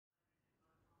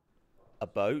a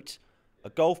boat, a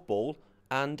golf ball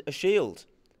and a shield.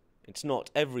 It's not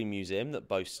every museum that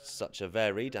boasts such a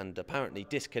varied and apparently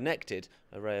disconnected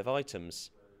array of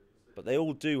items. But they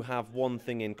all do have one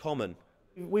thing in common.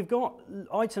 We've got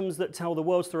items that tell the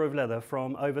world story of leather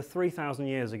from over 3,000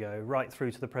 years ago right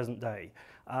through to the present day.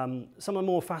 Some of the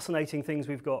more fascinating things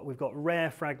we've got rare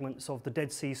fragments of the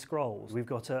Dead Sea Scrolls. We've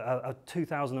got a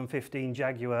 2015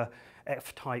 Jaguar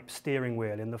F-type steering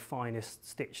wheel in the finest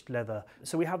stitched leather.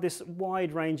 So we have this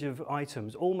wide range of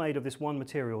items all made of this one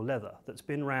material, leather, that's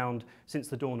been around since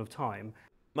the dawn of time.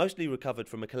 Mostly recovered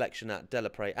from a collection at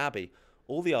Delapre Abbey,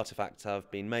 all the artefacts have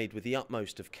been made with the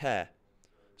utmost of care.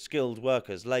 Skilled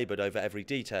workers laboured over every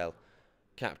detail,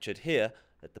 captured here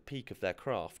at the peak of their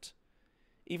craft.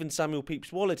 Even Samuel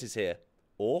Pepys' wallet is here,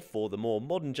 or, for the more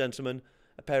modern gentleman,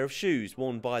 a pair of shoes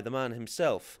worn by the man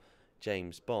himself,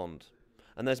 James Bond.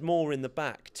 And there's more in the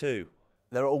back too.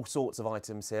 There are all sorts of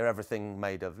items here, everything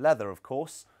made of leather, of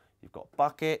course. You've got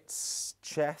buckets,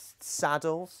 chests,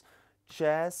 saddles,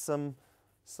 chairs, some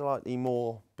slightly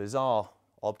more bizarre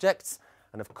objects,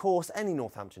 and of course any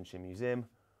Northamptonshire museum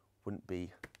wouldn't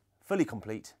be fully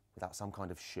complete without some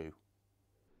kind of shoe.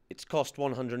 It's cost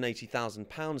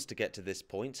 £180,000 to get to this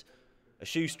point, a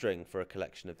shoestring for a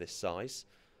collection of this size.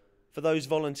 For those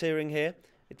volunteering here,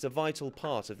 it's a vital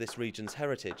part of this region's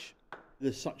heritage.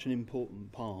 There's such an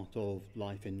important part of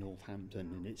life in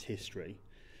Northampton and its history,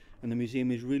 and the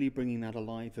museum is really bringing that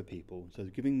alive for people. So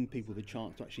giving people the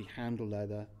chance to actually handle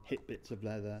leather, hit bits of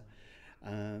leather,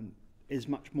 is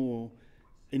much more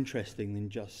interesting than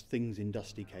just things in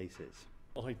dusty cases.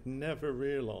 I'd never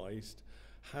realised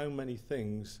how many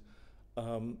things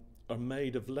are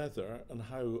made of leather and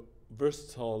how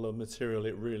versatile a material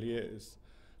it really is.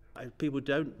 People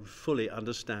don't fully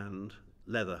understand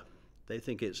leather. They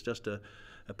think it's just a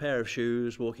pair of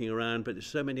shoes walking around, but there's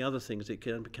so many other things it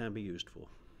can be used for.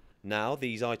 Now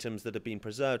these items that have been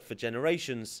preserved for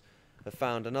generations have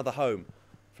found another home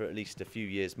for at least a few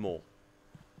years more.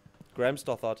 Graham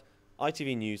Stothard,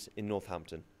 ITV News in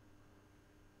Northampton.